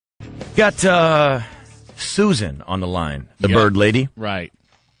Got Susan on the line, the bird lady. Right.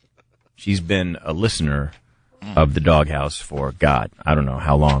 She's been a listener of the Doghouse for, God, I don't know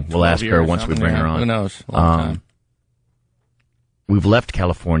how long. We'll ask her once we bring her on. Who knows? A long time. We've left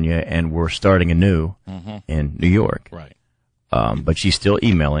California, and we're starting anew in New York. Right. But she's still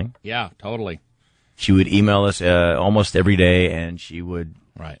emailing. Yeah, totally. She would email us almost every day, and she would,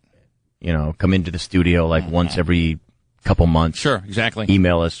 come into the studio like once every couple months. Sure, exactly.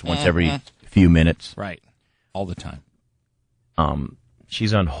 Email us once every few minutes. Right. All the time.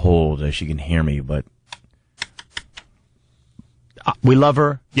 She's on hold, as she can hear me, but we love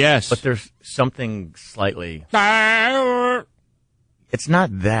her. Yes. But there's something slightly... It's not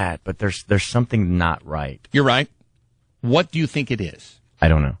that, but there's something not right. You're right. What do you think it is? I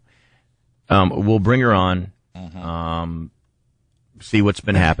don't know. We'll bring her on, see what's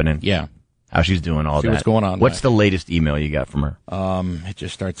been happening. Yeah. How she's doing, all See that. what's going on. What's the latest email you got from her? It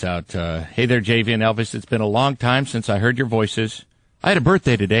just starts out, hey there, JV and Elvis. It's been a long time since I heard your voices. I had a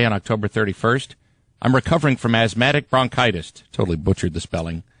birthday today on October 31st. I'm recovering from asthmatic bronchitis. Totally butchered the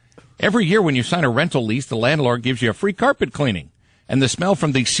spelling. Every year when you sign a rental lease, the landlord gives you a free carpet cleaning. And the smell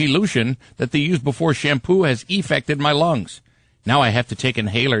from the solution that they use before shampoo has affected my lungs. Now I have to take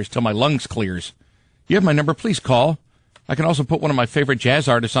inhalers till my lungs clears. You have my number, please call. I can also put one of my favorite jazz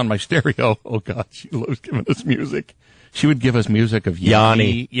artists on my stereo. Oh, God, she loves giving us music. She would give us music of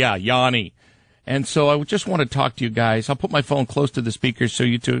Yanni. Yeah, Yanni. And so I would just want to talk to you guys. I'll put my phone close to the speakers so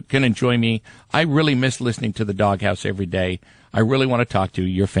you two can enjoy me. I really miss listening to the Doghouse every day. I really want to talk to you,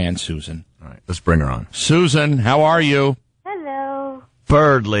 your fan, Susan. All right, let's bring her on. Susan, how are you? Hello.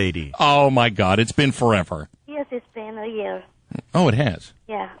 Bird lady. Oh, my God, it's been forever. Yes, it's been a year. Oh, it has?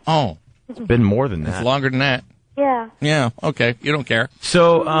 Yeah. Oh. It's been more than that. It's longer than that. Yeah. Yeah, okay. You don't care.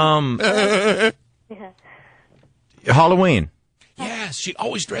 So, Yeah. Halloween. Yes, she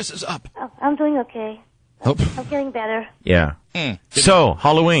always dresses up. Oh, I'm doing okay. Oh. I'm getting better. Yeah. So,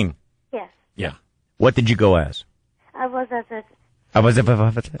 Halloween. Yes. Yeah. What did you go as? I was as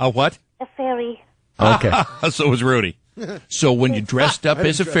A what? a fairy. Okay. So was Rudy. So when you dressed up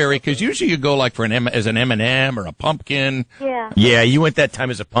as a fairy, because usually you go like for as an M&M or a pumpkin. Yeah. Yeah, you went that time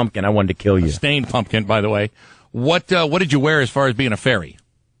as a pumpkin. I wanted to kill you. Stained pumpkin, by the way. What did you wear as far as being a fairy?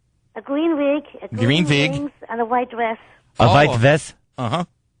 A green wig, Green wig. wings, and a white dress. A white vest? Uh-huh.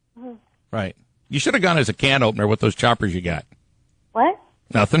 Right. You should have gone as a can opener with those choppers you got. What?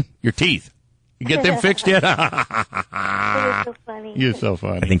 Nothing. Your teeth. You get them fixed yet? You're so funny. You're so I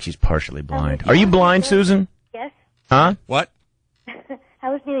funny. think she's partially blind. Are you blind, Susan? Yes. Huh? What?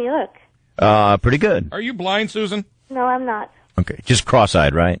 How was New York? Pretty good. Are you blind, Susan? No, I'm not. Okay. Just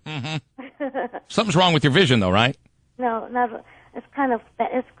cross-eyed, right? Something's wrong with your vision, though, right? No, not. It's kind of.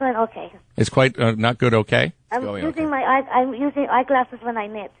 It's going okay. It's quite not good, okay? I'm using eyeglasses when I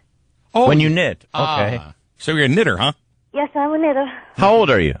knit. Oh, When you knit. Okay. So you're a knitter, huh? Yes, I'm a knitter. How old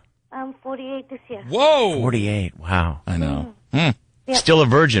are you? I'm 48 this year. Whoa! 48. Wow. I know. Yep. Still a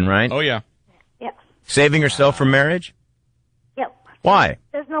virgin, right? Oh, yeah. Yep. Saving herself for marriage? Yep. Why?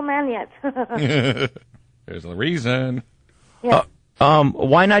 There's no man yet. There's a reason. Yeah.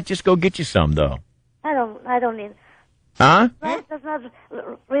 Why not just go get you some, though? I don't need. Huh? Life does not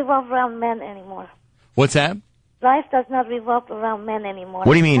revolve around men anymore. What's that? Life does not revolve around men anymore.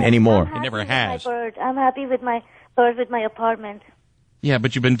 What do you mean anymore? I'm It never happy with has. my bird. I'm happy with my bird with my apartment. Yeah,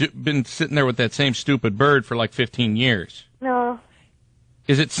 but you've been sitting there with that same stupid bird for like 15 years. No.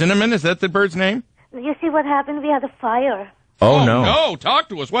 Is it Cinnamon? Is that the bird's name? You see what happened? We had a fire. Oh, no. No, talk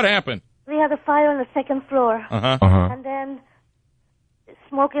to us. What happened? We had a fire on the second floor. Uh-huh. And then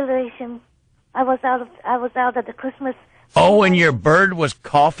smoke elation. I was out at the Christmas. Oh, and your bird was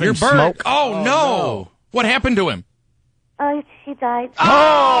coughing Your bird. smoke? Oh, no. What happened to him? She died.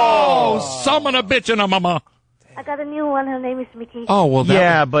 Oh, summon a bitch and a mama. I got a new one. Her name is Mickey. Oh, well, that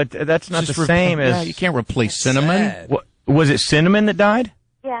Yeah, but that's not the same Yeah, as... you can't replace Cinnamon. What, was it Cinnamon that died?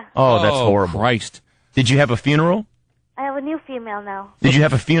 Yeah. Oh, that's horrible. Christ. Did you have a funeral? I have a new female now. Did you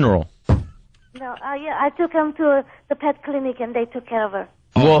have a funeral? No. Yeah. I took him to the pet clinic and they took care of her.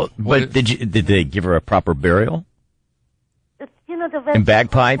 Well, what- but did they give her a proper burial? You know the And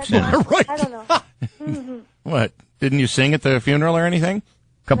bagpipes and Right. I don't know. What? Didn't you sing at the funeral or anything?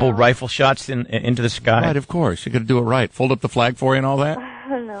 a couple rifle shots into the sky? Right, of course. You got to do it right. Fold up the flag for you and all that.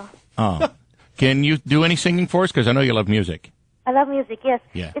 No. Oh. Can you do any singing for us? Because I know you love music. I love music. Yes.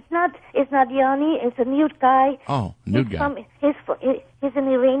 Yeah. It's not Yanni. It's a nude guy. Oh, nude guy. He's an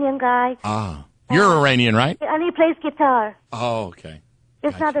Iranian guy. Ah. You're Iranian, right? And he plays guitar. Oh, okay.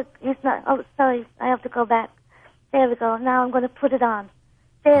 It's not. Oh, sorry. I have to go back. There we go. Now I'm going to put it on.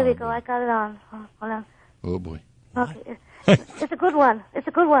 There we go. I got it on. Oh, hold on. Oh, boy. Okay. It's a good one. It's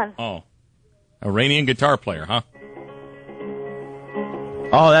a good one. Oh. Iranian guitar player, huh?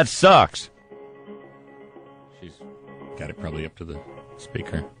 Oh, that sucks. She's got it probably up to the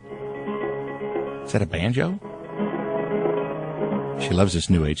speaker. Is that a banjo? She loves this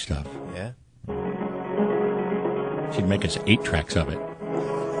new age stuff. Yeah. She'd make us 8 tracks of it.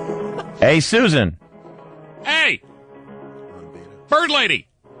 Hey, Susan. Hey! Bird lady!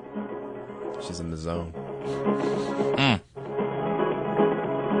 She's in the zone.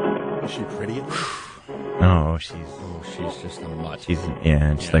 Is she pretty? No, she's She's just a mutt.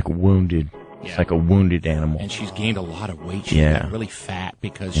 she's like wounded. Yeah. It's like a wounded animal. And she's gained a lot of weight. She Yeah. got really fat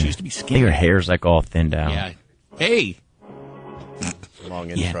because she used to be I think skinny. her hair's like all thinned out. Yeah. Hey! Long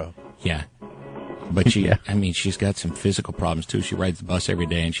Yeah. intro. Yeah. But she, Yeah. I mean, she's got some physical problems, too. She rides the bus every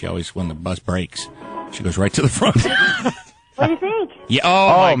day, and she always, when the bus breaks, she goes right to the front. What do you think? Yeah. Oh,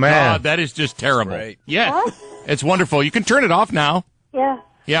 my man. God. That is just terrible. great. Yeah. What? It's wonderful. You can turn it off now. Yeah.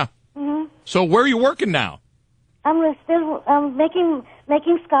 Yeah. Mm-hmm. So where are you working now? I'm still making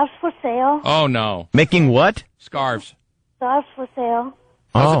scarves for sale. Oh, no. Making what? Scarves. Scarves for sale.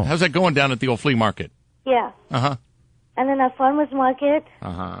 How's that going down at the old flea market? Yeah. Uh-huh. And then at farmers market.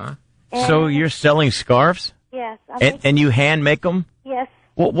 Uh-huh. So you're selling scarves? Yes. And you hand make them? Yes.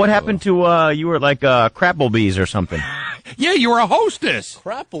 What happened to, you were like Crapplebees or something? Yeah, you were a hostess.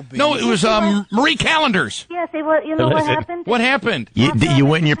 Crapple No, it was Marie Callender's. Yes. You know what Listen. happened? What happened? You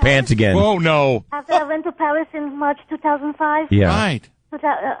went in your pants again. Oh, no. After I went to Paris in March 2005. Yeah. Right.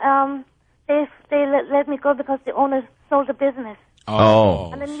 They let me go because the owner sold the business.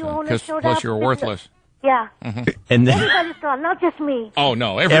 Oh. And the new owner Plus showed up. you're worthless. Yeah. And then Everybody's gone, not just me. Oh,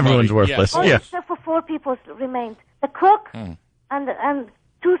 no. Everybody. everyone's worthless. Only Yeah. except for 4 people remained. The cook and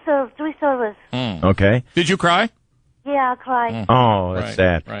 3 servers. Okay. Did you cry? Yeah, I cried. Oh, that's Right,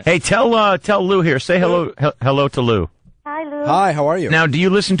 sad. right. Hey, tell Lou here. Say hello to Lou. Hi, Lou. Hi, how are you? Now, do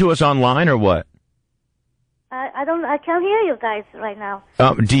you listen to us online or what? I can't hear you guys right now.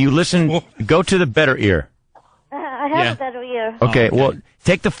 Do you listen? Go to the better ear. I have Yeah. a better ear. Okay. Well,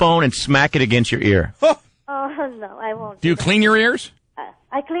 take the phone and smack it against your ear. Oh, no, I won't. Do you clean your ears?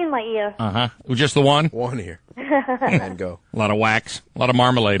 I clean my ear. Uh-huh. Just the one? One here. And go. A lot of wax. A lot of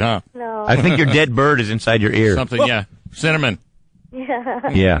marmalade, huh? No. I think your dead bird is inside your ear. Something, yeah. Cinnamon. Yeah.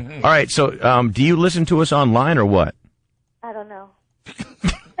 Yeah. All right. So, do you listen to us online or what? I don't know.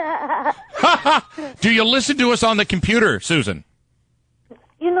 Do you listen to us on the computer, Susan?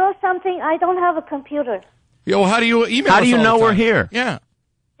 You know something? I don't have a computer. Yeah, well, how do you email us How do you all know the we're time? here? Yeah.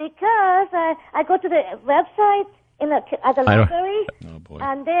 Because I go to the website at the I don't- library, Oh, boy.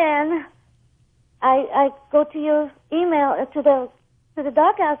 and then I go to your email to the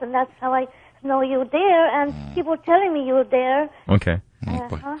doghouse, and that's how I know you're there. And people telling me you're there. Okay. Oh,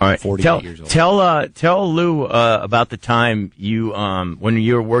 boy. All right. 48 years old. Tell Lou about the time you when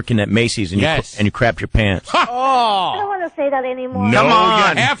you were working at Macy's and Yes. you crapped your pants. I don't want to say that anymore. No, Come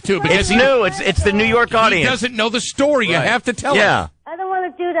on. you have to because It's new. It's the New York he audience. doesn't know the story. You Right. have to tell Yeah. us. I don't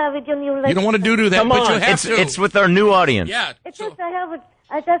want to do that with your new. You don't want to do that, Come but on. you have It's to. it's with our new audience. Yeah. It's so- just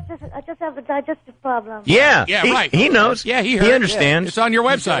I just have a digestive problem. Yeah. Yeah, he, right. He knows. Yeah, he heard. He understands. It's on your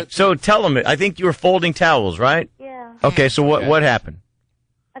website. So tell him. I think you were folding towels, right? Yeah. Okay. So what happened?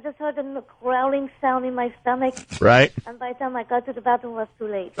 I just heard a growling sound in my stomach, Right. and by the time I got to the bathroom, it was too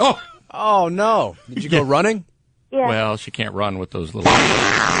late. Oh, Oh, no. Did you go running? Yeah. well, she can't run with those little.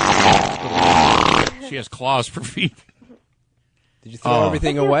 She has claws for feet. Did you throw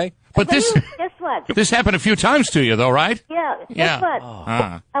everything away? But this Guess what? this happened a few times to you, though, right? Yeah. Yeah. Guess what?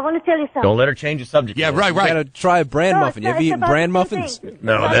 Ah. I want to tell you something. Don't let her change the subject. Yeah, right, You gotta right. try a bran No, muffin. You it's ever not- eaten it's about bran the muffins? same thing.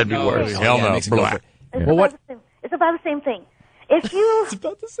 No, It's that'd be about the worse. same thing. Hell Yeah, no. it makes it go Blah. for- It's Well, about what- the same- It's about the same thing. If you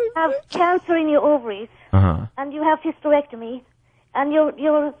about the same have cancer in your ovaries Uh-huh. and you have hysterectomy and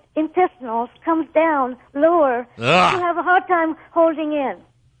your intestinals comes down lower, you Ugh. have a hard time holding in.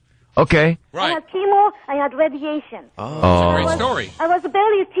 Okay. I Right. had chemo. I had radiation. Oh. Great story. I was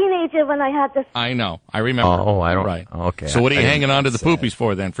barely a teenager when I had this. I know. I remember. Oh, I don't. Right. Okay. So what are you I- hanging on to the poopies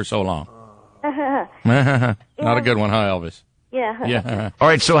for then for so long? Not a good one, huh, Elvis? Yeah. Yeah. All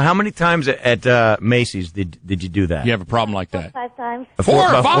right. So how many times at Macy's did you do that? You have a problem like that? 5 times. 4 or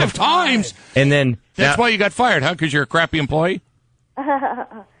About 5 times. And then That's now- why you got fired, huh? Because you're a crappy employee.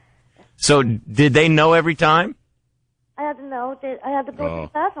 So did they know every time? I had to know that I had to go to Oh. the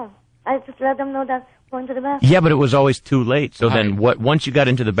bathroom. I just let them know that I'm going to the bathroom. Yeah, but it was always too late. So Hi. then what? Once you got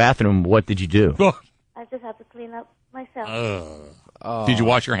into the bathroom, what did you do? I just have to clean up myself. Did you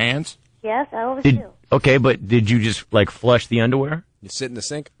wash your hands? Yes, I always Did do. okay, but did you just like flush the underwear? You sit in the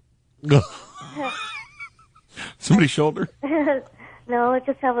sink? Somebody's shoulder? No, I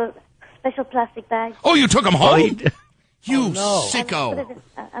just have a special plastic bag. Oh, you took them Oh, home? You no. sicko.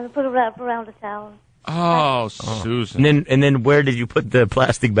 And put it wrap around the towel. Oh, Susan. And then where did you put the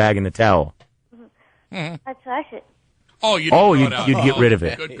plastic bag in the towel? I trash it. Oh, you'd get rid of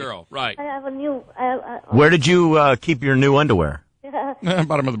it. Good girl. Right. I have a new. Where did you keep your new underwear?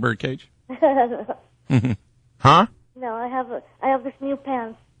 Bottom of the birdcage. Huh? No, I have this new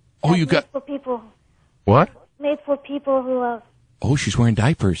pants. Oh, you got. Made for people. What? Made for people who are. Oh, she's wearing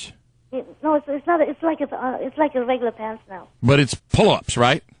diapers. No, it's not. It's like a regular pants now. But it's pull-ups,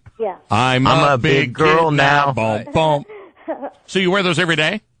 right? Yeah. I'm a big girl kid now. now. Boom, boom. So you wear those every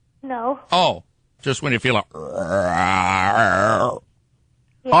day? No. Oh, just when you feel like. All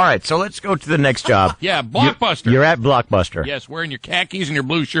right, so let's go to the next job. Yeah, Blockbuster. You're at Blockbuster. Yes, wearing your khakis and your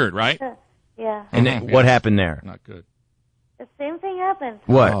blue shirt, right? Yeah. And then what happened there? Not good. The same thing happened.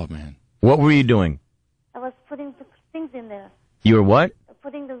 What? Oh, man. What were you doing? I was putting the things in there. You were what?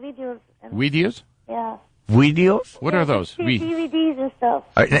 Putting the videos. And, Videos? yeah. Videos? What are those? DVDs and stuff.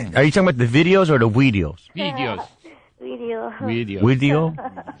 Are you talking about the videos or the videos? Videos. Video. Videos. Video?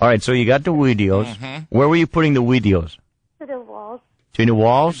 All right, so you got the videos. Where were you putting the videos? To the walls. Between the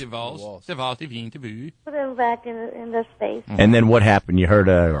walls? Put them back in the space. And then what happened? You heard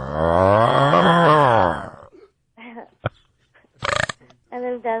a... And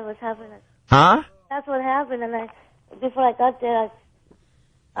then that was happening. Huh? That's what happened. And before I got there,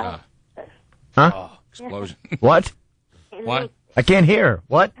 Huh? Explosion. What? What? I can't hear.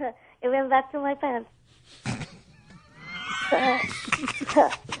 What? It went back to my pants.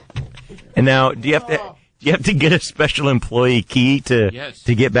 And now, do you have to get a special employee key to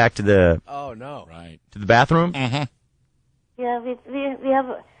get back to the Oh no! Right. to the bathroom? Yeah, we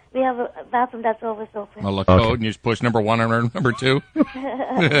have a bathroom that's always open. Well, a code, and you just push number 1 or number 2.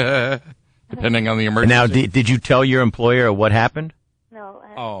 Depending on the And emergency. now, did you tell your employer what happened? No.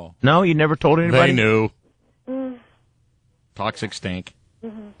 Oh. No, you never told anybody? They knew. Mm. Toxic stink.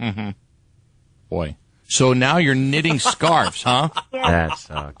 Boy. So now you're knitting scarves, huh? Yeah. That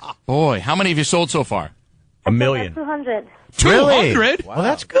sucks. Boy, how many have you sold so far? A million. 200. 200? Well,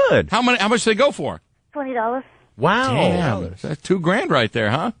 that's good. How much do they go for? $20. Wow. Damn. That's $2,000 right there,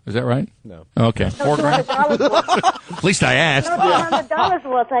 huh? Is that right? No. Okay. $4,000? $200 At least I asked. No, $200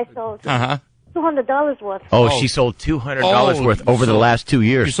 worth I sold. Uh-huh. $200 worth. Oh, she sold $200 worth over the last 2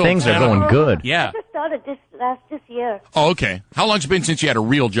 years. sold Things are 10. going good. Yeah. I just started this year. Oh, okay. How long's it been since you had a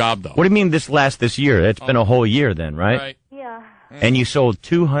real job, though? What do you mean this year? It's been a whole year then, right? Yeah. And you sold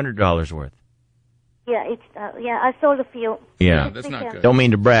 $200 worth. Yeah, I sold a few. Yeah. That's not good. Don't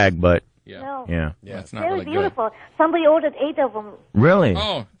mean to brag, but No. yeah. That's not Very really good. beautiful. Somebody ordered 8 of them. Really?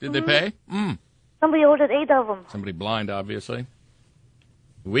 Oh, did they pay? Somebody ordered 8 of them. Somebody blind, obviously.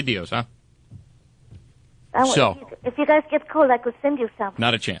 Videos, huh? So, if you guys get cold, I could send you some.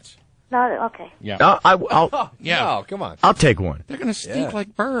 Not a chance. No, okay. Yeah. I'll Yeah. No, come on. I'll take one. They're going to stink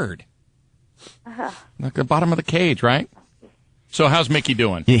like bird. Like the bottom of the cage, right? So how's Mickey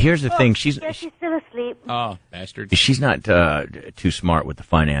doing? Yeah, here's the thing. Yeah, she's still asleep. Oh, bastard. She's not too smart with the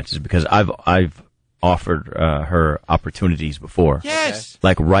finances because I've offered her opportunities before. Yes.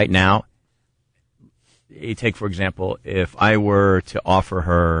 Like right now, you take for example, if I were to offer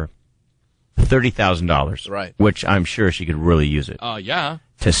her $30,000, Right. which I'm sure she could really use it, Yeah.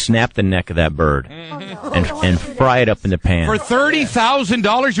 to snap the neck of that bird and fry it up in the pan. For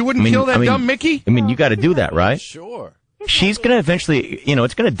 $30,000, you wouldn't kill that dumb Mickey? I mean, you got to do that, right? Sure. She's going to eventually,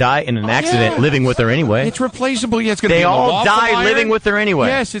 it's going to die in an accident living with her anyway. It's replaceable. Yeah, it's going to They be in the all waffle die iron. living with her anyway.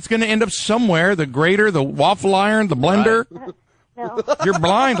 Yes, it's going to end up somewhere. The grater, the waffle iron, the blender. No, You're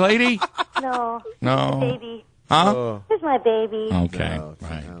blind, lady. no. No. Baby. Huh? Here's my baby. Okay. No, it's an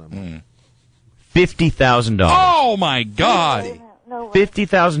Right. animal. $50,000. Oh, my God. No way.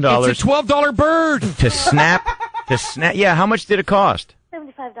 $50,000 It's a $12 bird. to snap. Yeah, how much did it cost?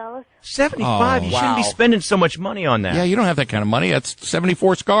 $75. 75. Oh, You shouldn't be wow. spending so much money on that. Yeah, you don't have that kind of money. That's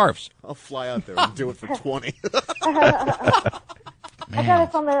 74 scarves. I'll fly out there and do it for 20. I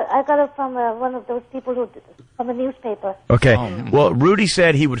got it from one of those people from the newspaper. Okay. Well, Rudy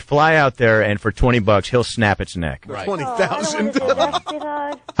said he would fly out there and for $20 he'll snap its neck. Right. Oh, I don't want to 20,000. do that,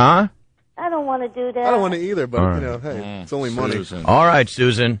 sweetheart. Huh? I don't want to do that. I don't want to either, but, All right. hey, it's only money. Susan. All right,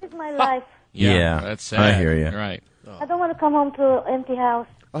 Susan. This is my life. Yeah, That's sad. I hear ya. Right. I don't want to come home to an empty house.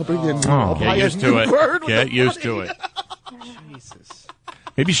 I'll bring you a new, Oh. I'll Get buy you a used new to it. bird with Get the used money. to it. Jesus.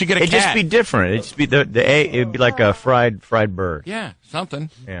 Maybe you should get a It'd cat. just be different. It'd just be it'd be like a fried bird. Yeah, something.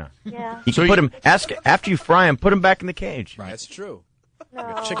 Yeah. Yeah. You So can put him. After you fry him, put him back in the cage. That's true.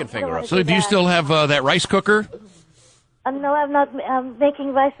 No, chicken I finger don't wanna up. So do you that. still have that rice cooker? No, I'm not. I'm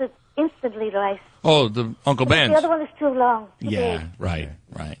making rice instantly rice. Oh, the Uncle The Ben's. other one is too long. Too Yeah, big. right.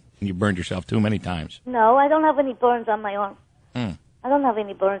 You burned yourself too many times. No, I don't have any burns on my arm. Hmm. I don't have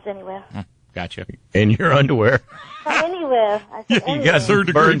any burns anywhere. Gotcha. In your underwear. Not anywhere. I said You anywhere.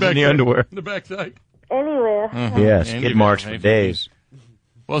 got burns in the underwear. The backside. Anywhere. Yeah, skid marks for days.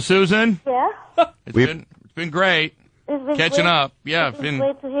 Well, Susan, Yeah? it's been great It's been catching great. up. Yeah, It's been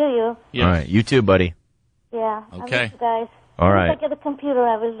great to hear you. Yes. All right, you too, buddy. Yeah. Okay. I miss you guys. All Once right. I get a computer,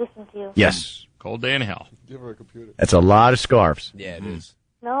 I will listen to you. Yes. Cold day in hell. Give her a computer. That's a lot of scarves. Yeah, it is.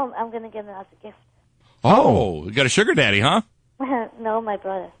 No, I'm going to get it as a gift. Oh, you got a sugar daddy, huh? No, my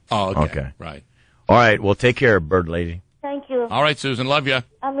brother. Oh, okay. Okay. Right. All right, well, take care, bird lady. Thank you. All right, Susan. Love you.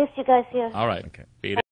 I miss you guys here. All right. Okay. Beat it.